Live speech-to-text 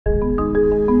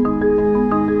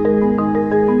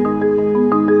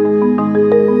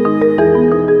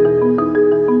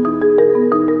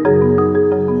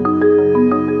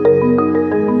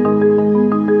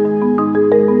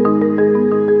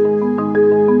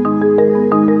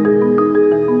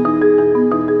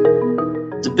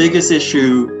biggest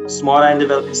issue small and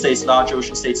developing states, large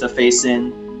ocean states are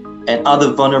facing, and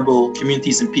other vulnerable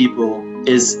communities and people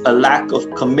is a lack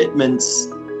of commitments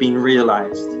being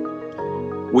realized.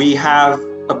 We have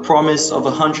a promise of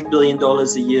 $100 billion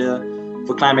a year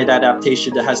for climate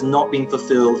adaptation that has not been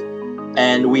fulfilled.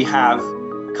 And we have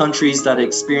countries that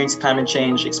experience climate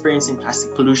change, experiencing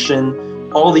plastic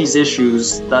pollution, all these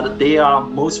issues that they are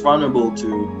most vulnerable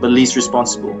to, but least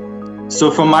responsible. So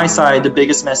from my side, the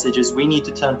biggest message is we need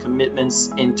to turn commitments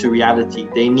into reality.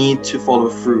 They need to follow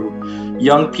through.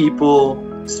 Young people,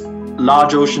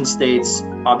 large ocean states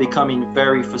are becoming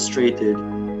very frustrated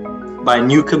by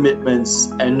new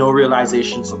commitments and no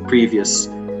realizations of previous.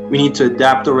 We need to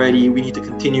adapt already. We need to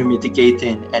continue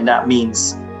mitigating, and that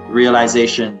means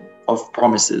realization of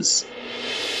promises.